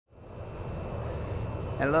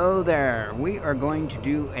Hello there. We are going to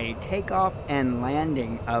do a takeoff and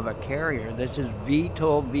landing of a carrier. This is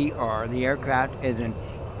VTOL VR. The aircraft is an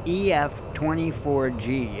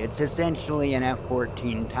EF-24G. It's essentially an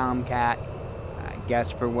F-14 Tomcat. I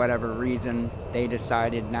guess for whatever reason they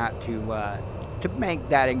decided not to make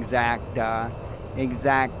that exact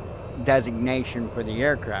designation for the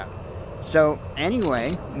aircraft. So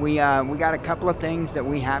anyway, we got a couple of things that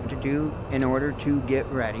we have to do in order to get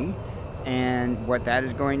ready. And what that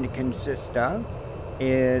is going to consist of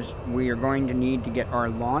is we are going to need to get our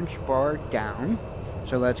launch bar down.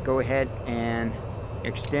 So let's go ahead and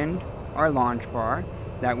extend our launch bar.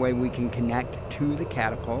 That way we can connect to the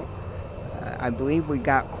catapult. I believe we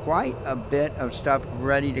got quite a bit of stuff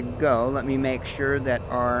ready to go. Let me make sure that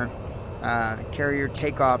our carrier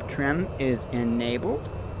takeoff trim is enabled.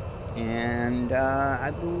 And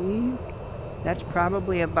I believe that's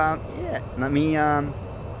probably about it. Let me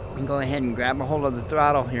go ahead and grab a hold of the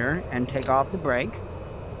throttle here and take off the brake,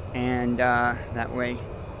 and that way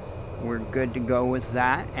we're good to go with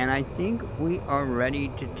that. And I think we are ready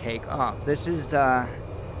to take off. This is a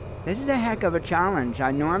heck of a challenge.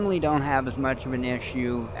 I normally don't have as much of an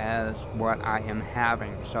issue as what I am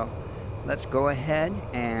having. So let's go ahead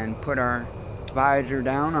and put our visor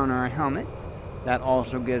down on our helmet. That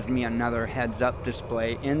also gives me another heads-up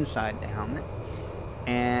display inside the helmet,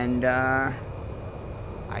 and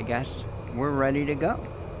I guess we're ready to go.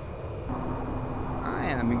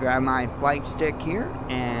 Alright, let me grab my flight stick here,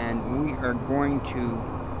 and we are going to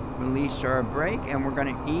release our brake, and we're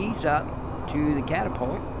going to ease up to the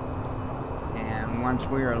catapult. And once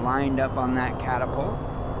we are lined up on that catapult,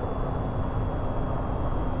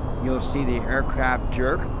 you'll see the aircraft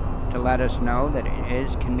jerk to let us know that it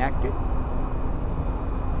is connected.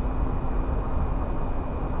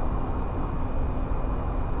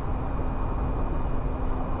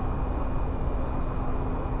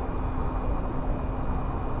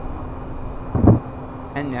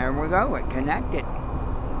 And there we go, it connected.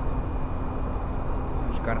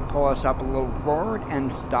 Just got to pull us up a little forward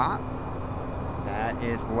and stop. That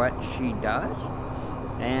is what she does.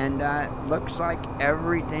 And looks like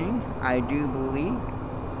everything, I do believe,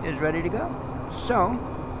 is ready to go. So,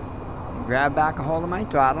 grab back a hold of my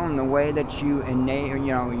throttle, and the way that you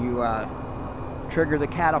trigger the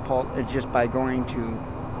catapult is just by going to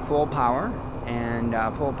full power and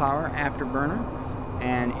full power afterburner,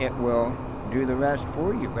 and it will do the rest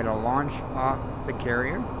for you. It'll launch off the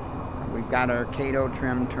carrier. We've got our Kato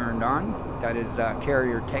trim turned on. That is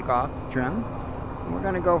carrier takeoff trim. And we're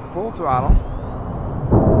going to go full throttle,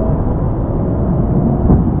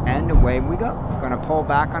 and away we go. Going to pull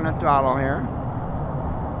back on the throttle here,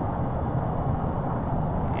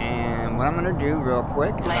 and what I'm going to do real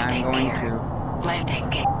quick is I'm going to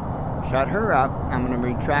shut her up. I'm going to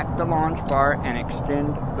retract the launch bar and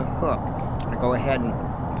extend the hook. I'm going to go ahead and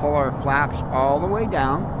pull our flaps all the way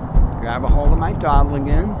down, grab a hold of my throttle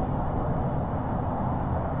again,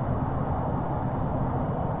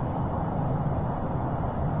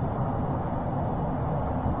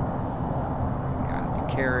 got the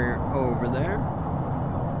carrier over there,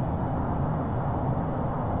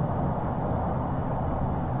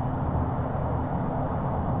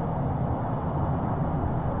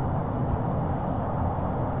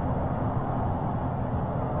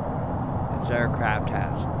 this aircraft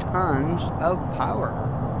has tons of power.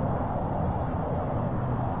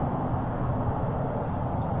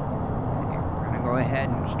 Okay, we're going to go ahead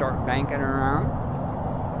and start banking around.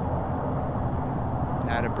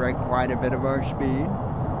 That'll break quite a bit of our speed.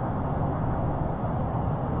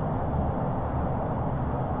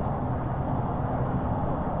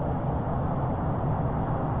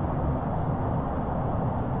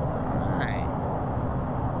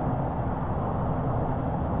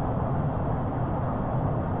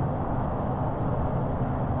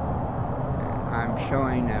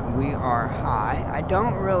 Showing that we are high. I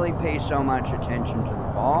don't really pay so much attention to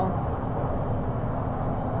the ball.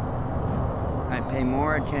 I pay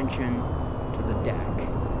more attention to the deck.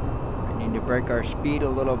 I need to break our speed a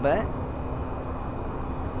little bit.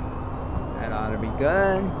 That ought to be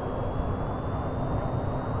good.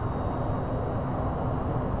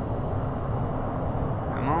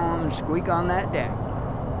 Come on, squeak on that deck.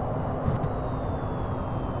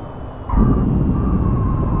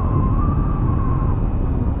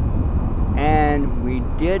 And we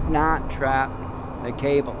did not trap the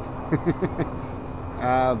cable.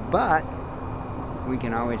 But we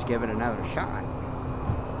can always give it another shot.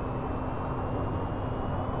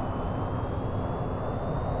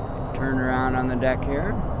 Turn around on the deck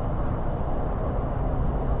here.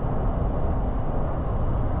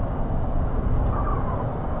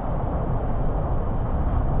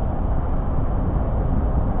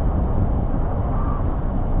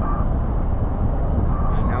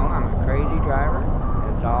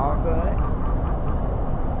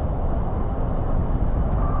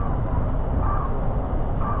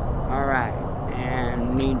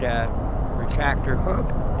 and retractor hook,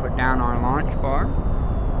 put down our launch bar.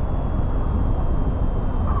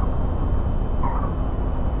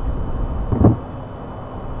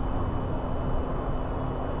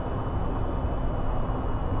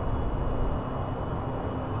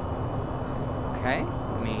 Okay,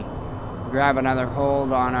 let me grab another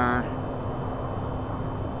hold on our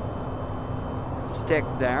stick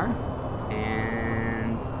there,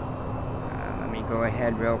 and let me go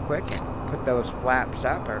ahead real quick and put those flaps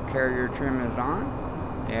up. Our carrier trim is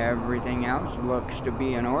on. Everything else looks to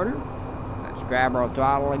be in order. Let's grab our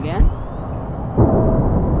throttle again.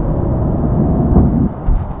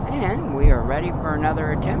 And we are ready for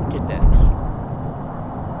another attempt at this.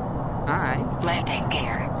 Landing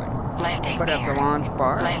gear. Landing Put up the launch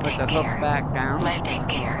bar, landing put the hook gear. back down. Landing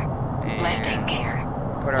gear. Landing gear.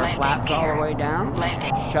 Put our landing flaps gear. all the way down.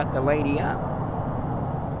 Landing. Shut the lady up.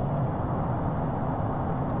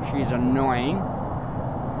 She's annoying.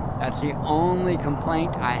 That's the only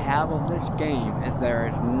complaint I have of this game, is there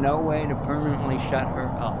is no way to permanently shut her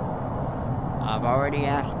up. I've already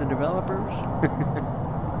asked the developers.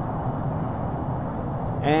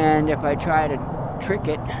 And if I try to trick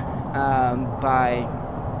it by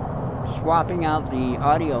swapping out the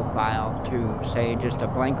audio file to, say, just a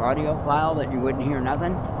blank audio file that you wouldn't hear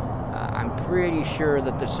nothing, I'm pretty sure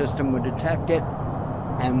that the system would detect it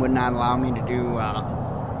and would not allow me to do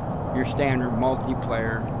your standard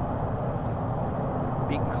multiplayer,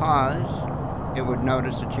 because it would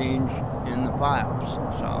notice a change in the files.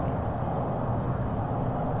 So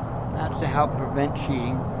that's to help prevent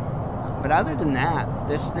cheating. But other than that,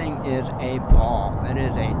 this thing is a ball. It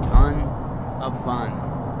is a ton of fun.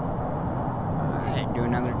 Alright, do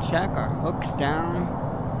another check. Our hook's down,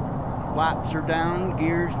 flaps are down,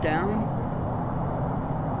 gears down.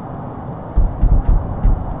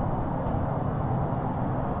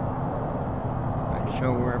 Alright,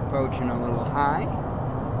 so we're approaching a little high.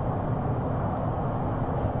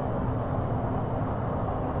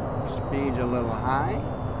 Speed's a little high.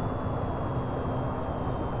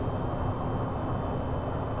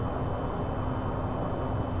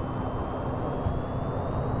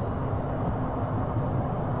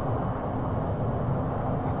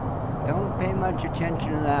 Don't pay much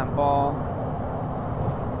attention to that ball.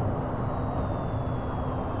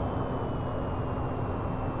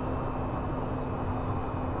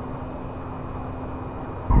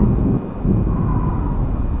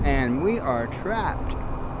 And we are trapped.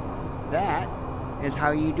 That is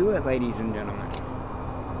how you do it, ladies and gentlemen.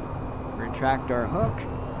 Retract our hook.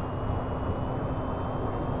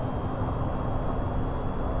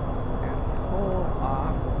 And pull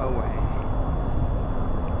off away.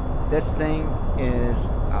 This thing is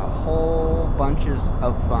a whole bunches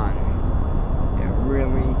of fun. It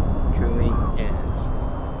really, truly is.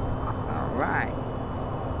 Alright.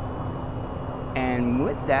 And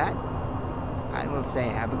with that, I will say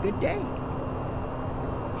have a good day.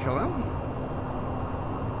 Shalom.